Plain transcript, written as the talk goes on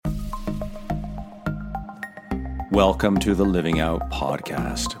Welcome to the Living Out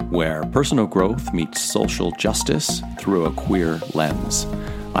podcast, where personal growth meets social justice through a queer lens.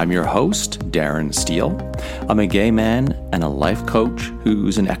 I'm your host, Darren Steele. I'm a gay man and a life coach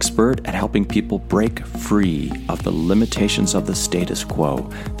who's an expert at helping people break free of the limitations of the status quo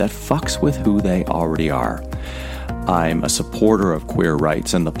that fucks with who they already are. I'm a supporter of queer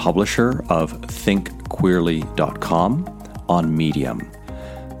rights and the publisher of thinkqueerly.com on Medium.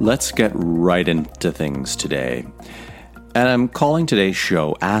 Let's get right into things today. And I'm calling today's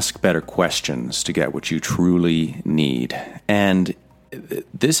show Ask Better Questions to Get What You Truly Need. And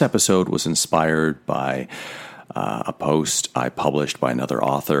this episode was inspired by a post I published by another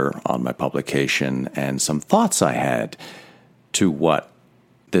author on my publication and some thoughts I had to what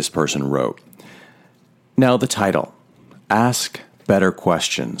this person wrote. Now, the title, Ask Better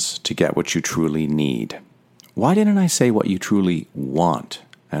Questions to Get What You Truly Need. Why didn't I say what you truly want?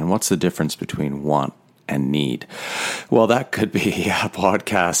 And what's the difference between want and need? Well, that could be a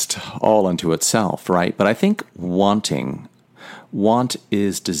podcast all unto itself, right? But I think want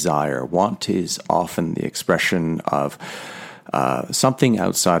is desire. Want is often the expression of something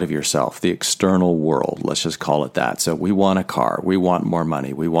outside of yourself, the external world. Let's just call it that. So we want a car. We want more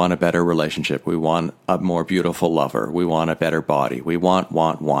money. We want a better relationship. We want a more beautiful lover. We want a better body. We want.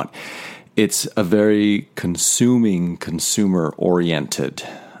 It's a very consumer-oriented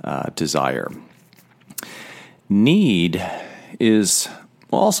desire. Need is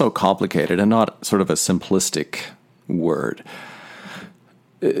also complicated and not sort of a simplistic word.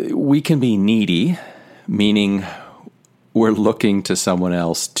 We can be needy, meaning we're looking to someone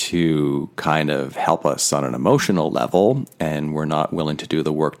else to kind of help us on an emotional level, and we're not willing to do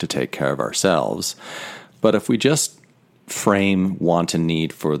the work to take care of ourselves. But if we just frame want and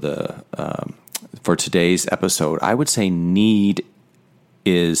need for today's episode, I would say need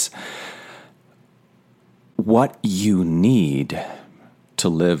is what you need to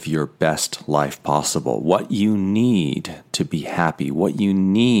live your best life possible, what you need to be happy, what you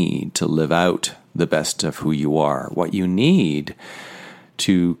need to live out the best of who you are, what you need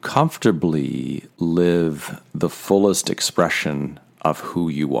to comfortably live the fullest expression of who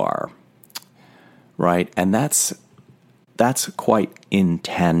you are, right? And that's quite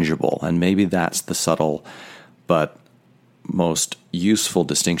intangible, and maybe that's the subtle but most useful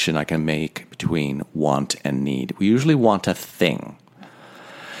distinction I can make between want and need. We usually want a thing,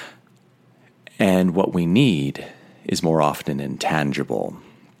 and what we need is more often intangible.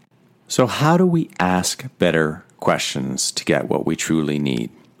 So how do we ask better questions to get what we truly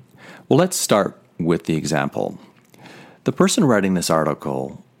need? Well, let's start with the example. The person writing this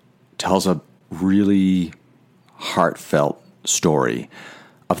article tells a really heartfelt story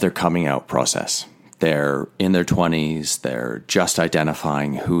of their coming out process. They're in their 20s, they're just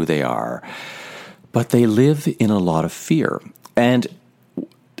identifying who they are, but they live in a lot of fear. And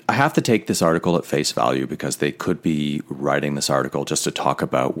I have to take this article at face value because they could be writing this article just to talk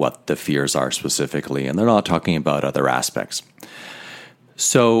about what the fears are specifically, and they're not talking about other aspects.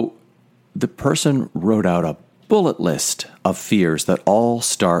 So the person wrote out a bullet list of fears that all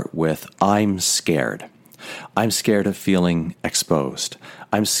start with, I'm scared. I'm scared of feeling exposed.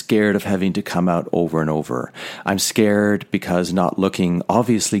 I'm scared of having to come out over and over. I'm scared because not looking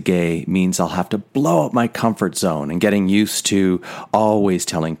obviously gay means I'll have to blow up my comfort zone and getting used to always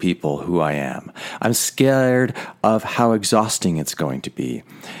telling people who I am. I'm scared of how exhausting it's going to be.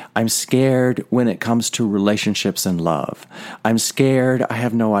 I'm scared when it comes to relationships and love. I'm scared I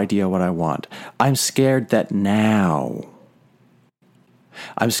have no idea what I want. I'm scared that now.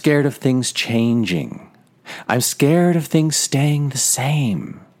 I'm scared of things changing. I'm scared of things staying the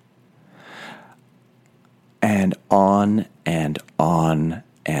same. And on and on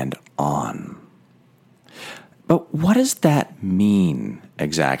and on. But what does that mean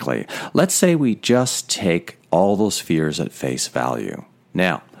exactly? Let's say we just take all those fears at face value.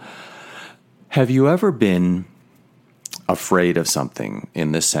 Now, have you ever been afraid of something,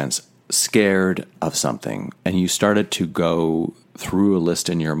 in this sense, scared of something, and you started to go through a list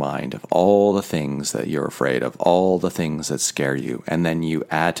in your mind of all the things that you're afraid of, all the things that scare you, and then you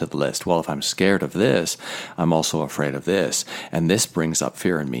add to the list, well, if I'm scared of this, I'm also afraid of this, and this brings up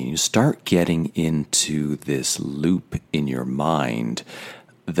fear in me. You start getting into this loop in your mind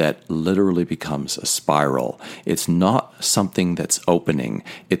that literally becomes a spiral. It's not something that's opening,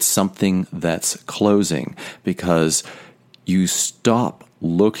 it's something that's closing, because you stop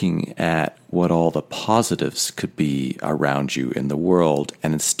looking at what all the positives could be around you in the world,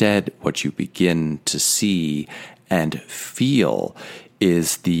 and instead what you begin to see and feel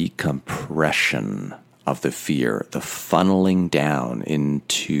is the compression of the fear, the funneling down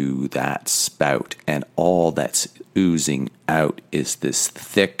into that spout, and all that's oozing out is this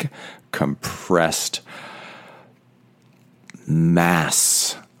thick, compressed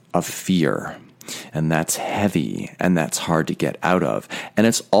mass of fear. And that's heavy, and that's hard to get out of. And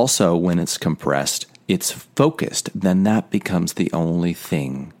it's also, when it's compressed, it's focused. Then that becomes the only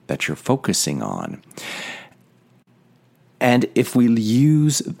thing that you're focusing on. And if we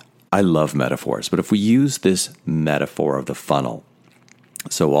use, I love metaphors, but if we use this metaphor of the funnel,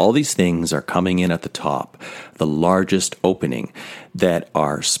 so all these things are coming in at the top, the largest opening, that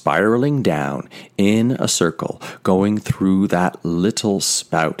are spiraling down in a circle, going through that little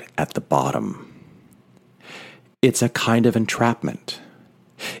spout at the bottom. It's a kind of entrapment.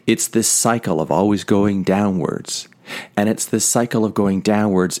 It's this cycle of always going downwards. And it's this cycle of going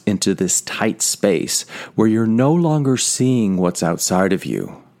downwards into this tight space where you're no longer seeing what's outside of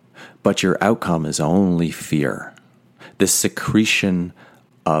you, but your outcome is only fear. This secretion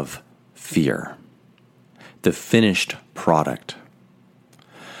of fear. The finished product.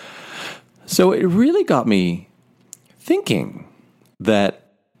 So it really got me thinking that,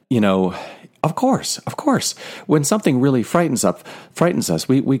 of course, when something really frightens us,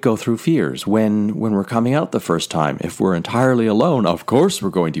 we go through fears. When we're coming out the first time, if we're entirely alone, of course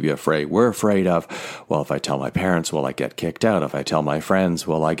we're going to be afraid. We're afraid of, well, if I tell my parents, will I get kicked out? If I tell my friends,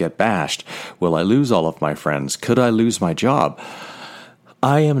 will I get bashed? Will I lose all of my friends? Could I lose my job?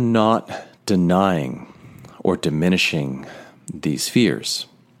 I am not denying or diminishing these fears.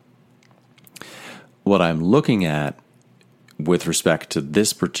 What I'm looking at with respect to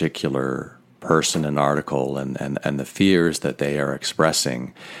this particular person and article and the fears that they are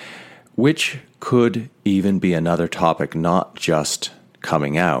expressing, which could even be another topic, not just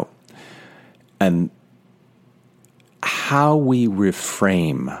coming out, and how we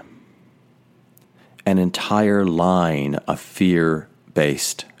reframe an entire line of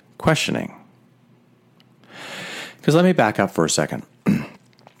fear-based questioning. Because let me back up for a second.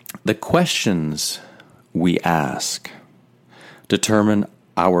 The questions we ask determine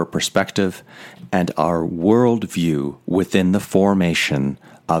our perspective and our worldview within the formation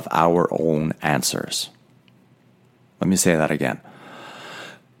of our own answers. Let me say that again.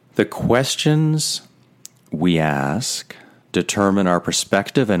 The questions we ask determine our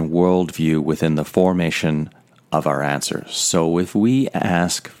perspective and worldview within the formation of our answers. So if we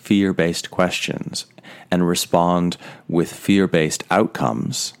ask fear-based questions and respond with fear-based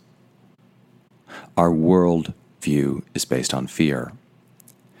outcomes, our worldview is based on fear.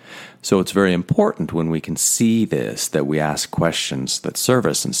 So it's very important when we can see this that we ask questions that serve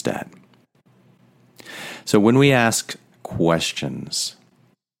us instead. So when we ask questions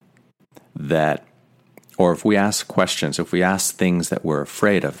if we ask things that we're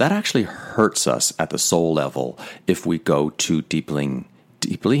afraid of, that actually hurts us at the soul level if we go too deeply?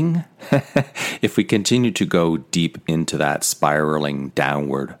 If we continue to go deep into that spiraling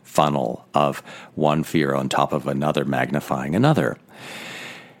downward funnel of one fear on top of another, magnifying another.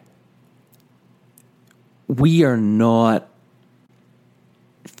 We are not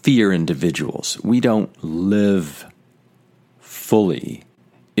fear individuals. We don't live fully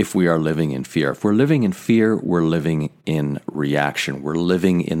if we are living in fear. If we're living in fear, we're living in reaction. We're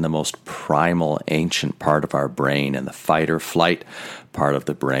living in the most primal, ancient part of our brain, in the fight or flight part of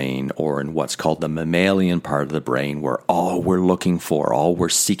the brain, or in what's called the mammalian part of the brain, where all we're looking for, all we're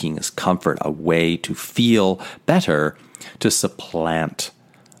seeking is comfort, a way to feel better, to supplant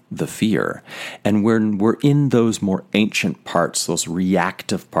the fear. And we're in those more ancient parts, those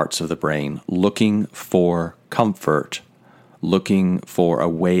reactive parts of the brain, looking for comfort, looking for a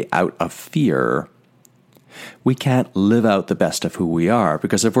way out of fear. We can't live out the best of who we are,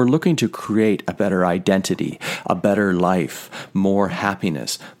 because if we're looking to create a better identity, a better life, more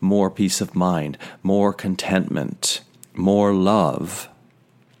happiness, more peace of mind, more contentment, more love,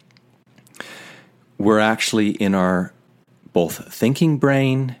 we're actually in our both thinking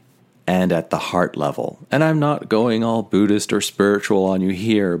brain and at the heart level. And I'm not going all Buddhist or spiritual on you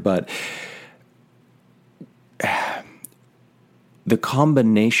here, but the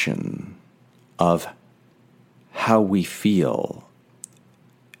combination of how we feel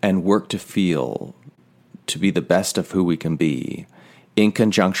and work to feel to be the best of who we can be, in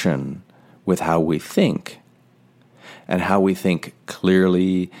conjunction with how we think, and how we think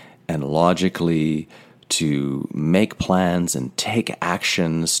clearly and logically, to make plans and take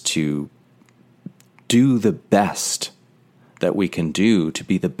actions to do the best that we can do to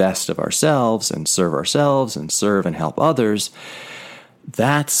be the best of ourselves and serve and help others.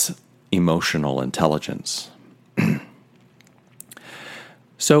 That's emotional intelligence.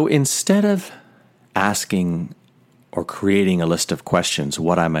 So instead of asking or creating a list of questions,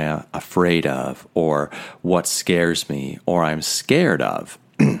 what am I afraid of, or what scares me, or I'm scared of.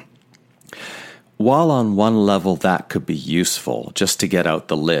 While on one level that could be useful, just to get out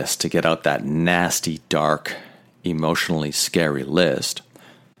the list, to get out that nasty, dark, emotionally scary list,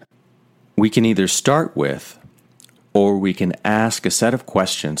 we can either start with, or we can ask a set of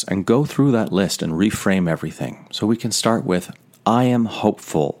questions and go through that list and reframe everything. So we can start with, I am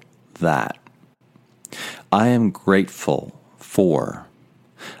hopeful that. I am grateful for.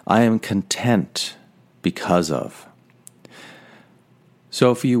 I am content because of.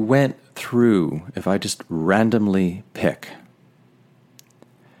 So if you went through, if I just randomly pick,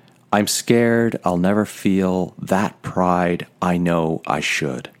 I'm scared I'll never feel that pride I know I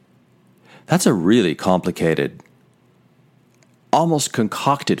should. That's a really complicated, almost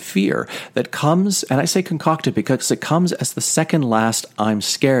concocted fear that comes, and I say concocted because it comes as the second last I'm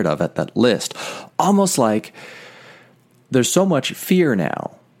scared of at that list. Almost like there's so much fear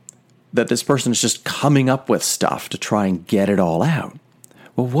now that this person is just coming up with stuff to try and get it all out.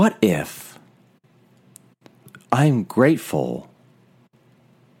 Well, what if I'm grateful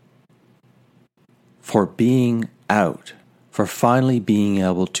for being out, for finally being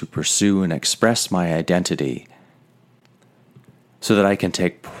able to pursue and express my identity so that I can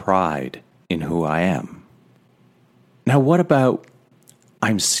take pride in who I am? Now, what about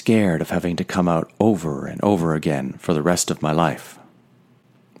I'm scared of having to come out over and over again for the rest of my life?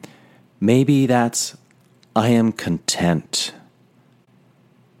 Maybe that's I am content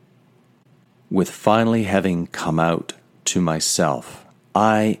with finally having come out to myself.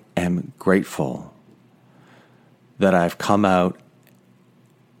 I am grateful that I've come out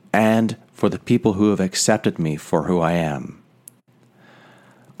and for the people who have accepted me for who I am.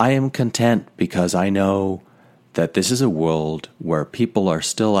 I am content because I know that this is a world where people are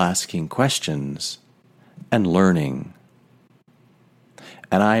still asking questions and learning.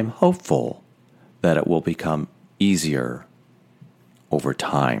 And I am hopeful that it will become easier over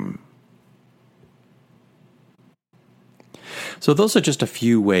time. So those are just a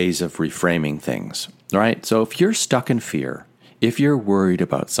few ways of reframing things, right? So if you're stuck in fear, if you're worried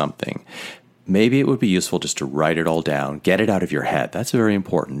about something, maybe it would be useful just to write it all down, get it out of your head. That's very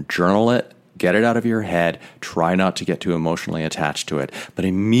important. Journal it, get it out of your head. Try not to get too emotionally attached to it, but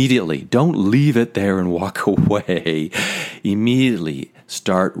immediately don't leave it there and walk away. Immediately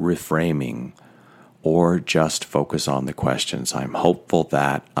start reframing or just focus on the questions. I'm hopeful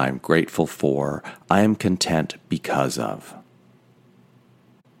that, I'm grateful for, I am content because of.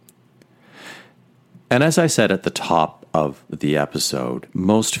 And as I said at the top of the episode,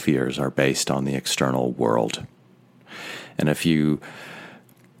 most fears are based on the external world. And if you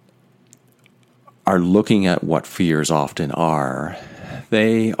are looking at what fears often are,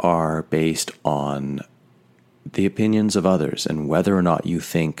 they are based on the opinions of others and whether or not you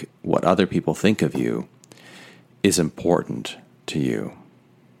think what other people think of you is important to you.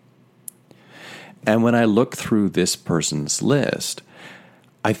 And when I look through this person's list,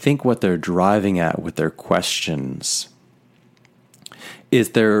 I think what they're driving at with their questions is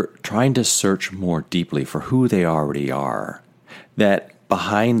they're trying to search more deeply for who they already are. That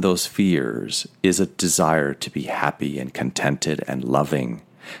behind those fears is a desire to be happy and contented and loving.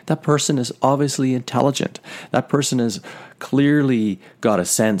 That person is obviously intelligent. That person has clearly got a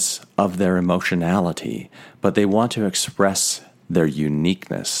sense of their emotionality, but they want to express their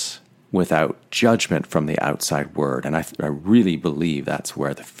uniqueness without judgment from the outside world. And I really believe that's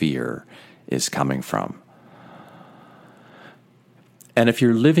where the fear is coming from. And if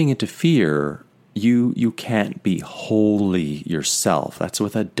you're living into fear, you can't be wholly yourself. That's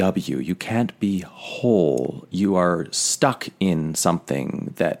with a W. You can't be whole. You are stuck in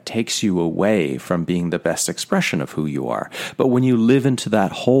something that takes you away from being the best expression of who you are. But when you live into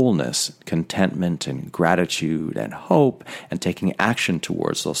that wholeness, contentment and gratitude and hope and taking action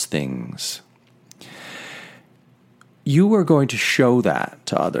towards those things, you are going to show that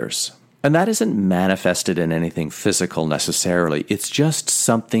to others. And that isn't manifested in anything physical necessarily. It's just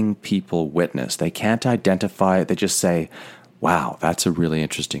something people witness. They can't identify it. They just say, wow, that's a really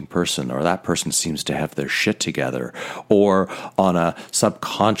interesting person, or that person seems to have their shit together. Or on a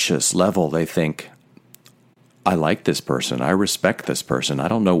subconscious level, they think, I like this person. I respect this person. I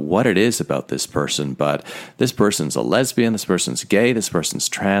don't know what it is about this person, but this person's a lesbian, this person's gay, this person's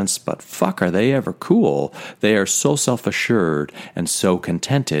trans, but fuck, are they ever cool? They are so self-assured and so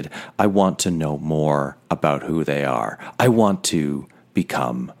contented. I want to know more about who they are. I want to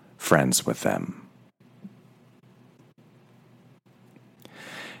become friends with them.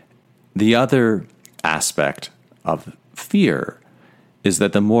 The other aspect of fear is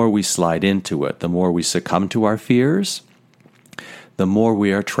that the more we slide into it, the more we succumb to our fears, the more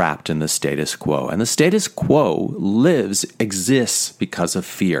we are trapped in the status quo. And the status quo exists because of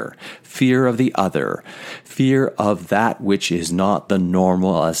fear. Fear of the other. Fear of that which is not the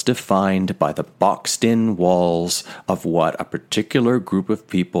normal as defined by the boxed-in walls of what a particular group of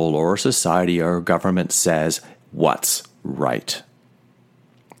people or society or government says what's right.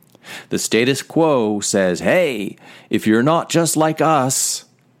 The status quo says, hey, if you're not just like us,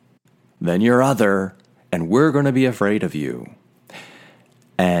 then you're other, and we're going to be afraid of you.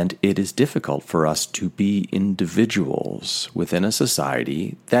 And it is difficult for us to be individuals within a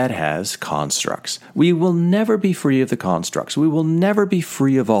society that has constructs. We will never be free of the constructs. We will never be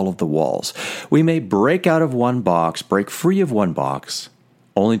free of all of the walls. We may break out of one box, break free of one box,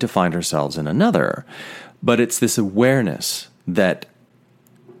 only to find ourselves in another. But it's this awareness that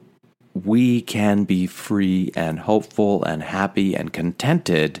we can be free and hopeful and happy and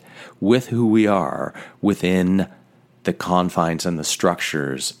contented with who we are within the confines and the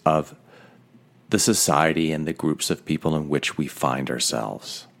structures of the society and the groups of people in which we find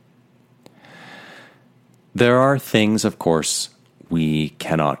ourselves. There are things, of course, we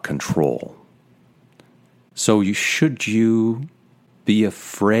cannot control. So should you be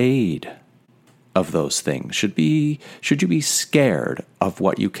afraid of those things? Should you be scared of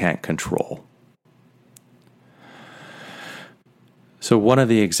what you can't control? So one of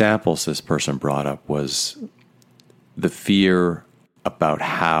the examples this person brought up was the fear about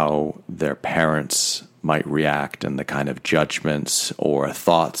how their parents might react and the kind of judgments or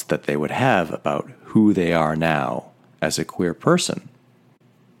thoughts that they would have about who they are now as a queer person.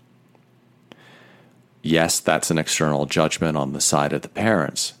 Yes, that's an external judgment on the side of the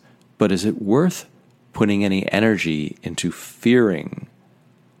parents, but is it worth putting any energy into fearing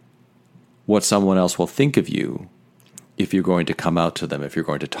what someone else will think of you if you're going to come out to them, if you're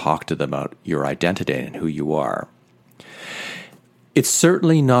going to talk to them about your identity and who you are? It's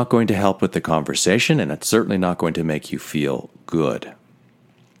certainly not going to help with the conversation, and it's certainly not going to make you feel good.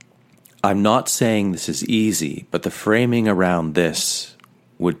 I'm not saying this is easy, but the framing around this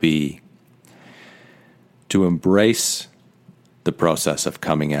would be to embrace the process of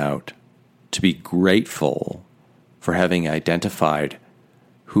coming out, to be grateful for having identified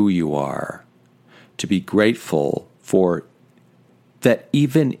who you are, to be grateful for that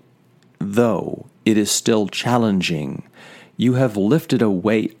even though it is still challenging, you have lifted a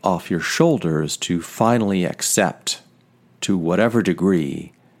weight off your shoulders to finally accept, to whatever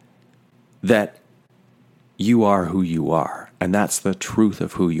degree, that you are who you are, and that's the truth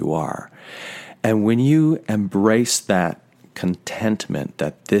of who you are. And when you embrace that contentment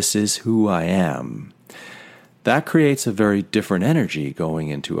that this is who I am, that creates a very different energy going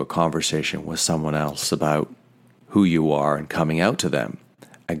into a conversation with someone else about who you are and coming out to them.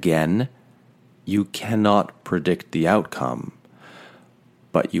 Again, you cannot predict the outcome,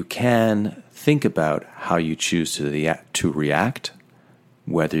 but you can think about how you choose to react,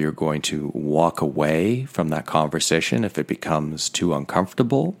 whether you're going to walk away from that conversation if it becomes too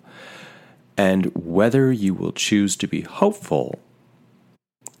uncomfortable, and whether you will choose to be hopeful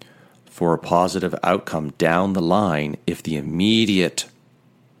for a positive outcome down the line if the immediate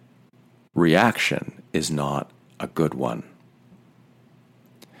reaction is not a good one.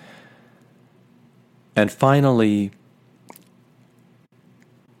 And finally,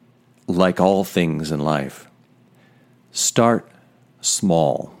 like all things in life, start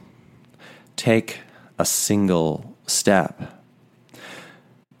small. Take a single step.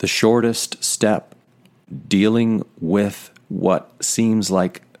 The shortest step, dealing with what seems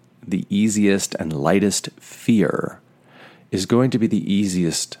like the easiest and lightest fear, is going to be the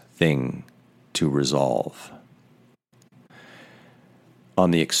easiest thing to resolve.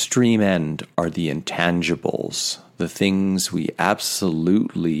 On the extreme end are the intangibles, the things we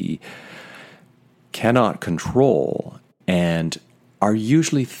absolutely cannot control, and are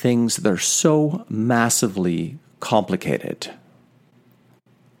usually things that are so massively complicated.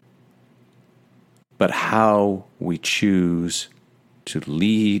 But how we choose to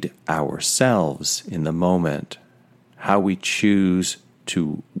lead ourselves in the moment, how we choose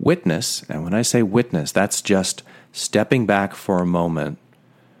to witness, and when I say witness, that's just stepping back for a moment,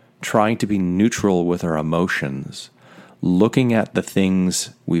 trying to be neutral with our emotions, looking at the things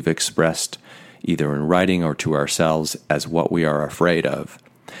we've expressed either in writing or to ourselves as what we are afraid of,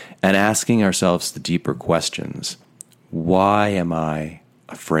 and asking ourselves the deeper questions. Why am I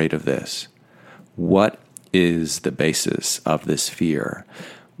afraid of this? What is the basis of this fear?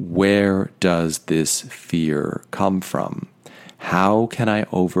 Where does this fear come from? How can I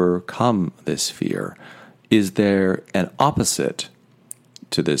overcome this fear? Is there an opposite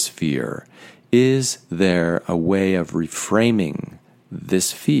to this fear? Is there a way of reframing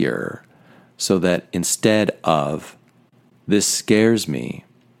this fear so that instead of "this scares me,"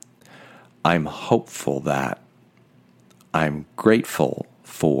 I'm hopeful that, I'm grateful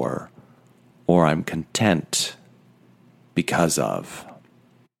for, or I'm content because of?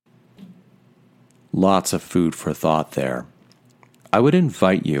 Lots of food for thought there. I would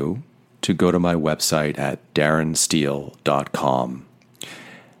invite you to go to my website at darrensteele.com.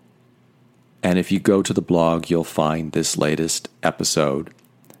 And if you go to the blog, you'll find this latest episode.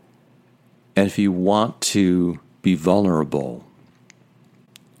 And if you want to be vulnerable,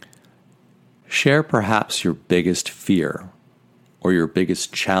 share perhaps your biggest fear or your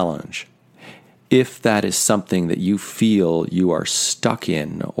biggest challenge. If that is something that you feel you are stuck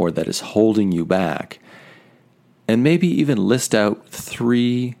in or that is holding you back, and maybe even list out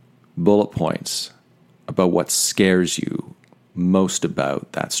 3 bullet points about what scares you most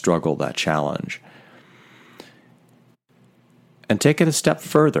about that struggle, that challenge. And take it a step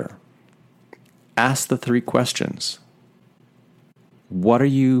further. Ask the 3 questions. What are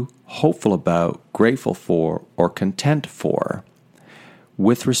you hopeful about, grateful for, or content for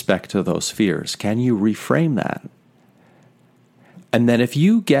with respect to those fears? Can you reframe that? And then if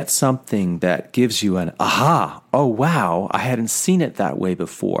you get something that gives you an aha, oh wow, I hadn't seen it that way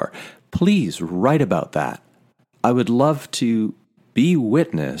before, please write about that. I would love to be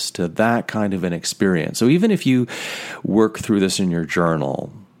witness to that kind of an experience. So even if you work through this in your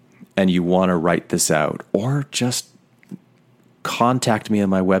journal and you want to write this out, or just contact me on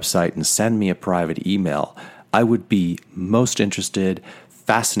my website and send me a private email, I would be most interested,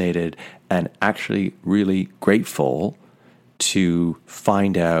 fascinated, and actually really grateful to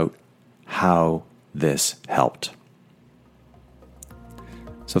find out how this helped.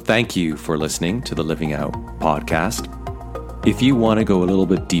 So thank you for listening to the Living Out podcast. If you want to go a little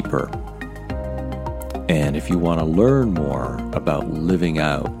bit deeper, and if you want to learn more about living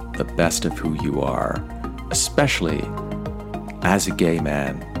out the best of who you are, especially as a gay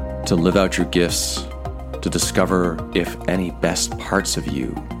man, to live out your gifts, to discover if any best parts of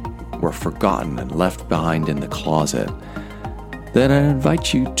you were forgotten and left behind in the closet, then I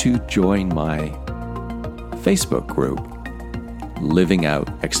invite you to join my Facebook group, Living Out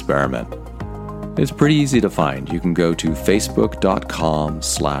Experiment. It's pretty easy to find. You can go to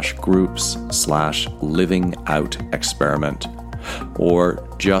facebook.com/groups/Living Out Experiment, or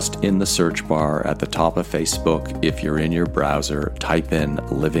just in the search bar at the top of Facebook, if you're in your browser, type in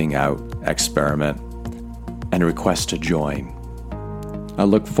Living Out Experiment and request to join. I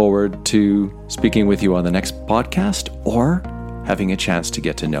look forward to speaking with you on the next podcast, or having a chance to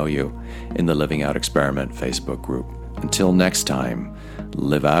get to know you in the Living Out Experiment Facebook group. Until next time,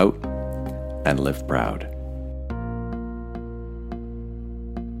 live out and live proud.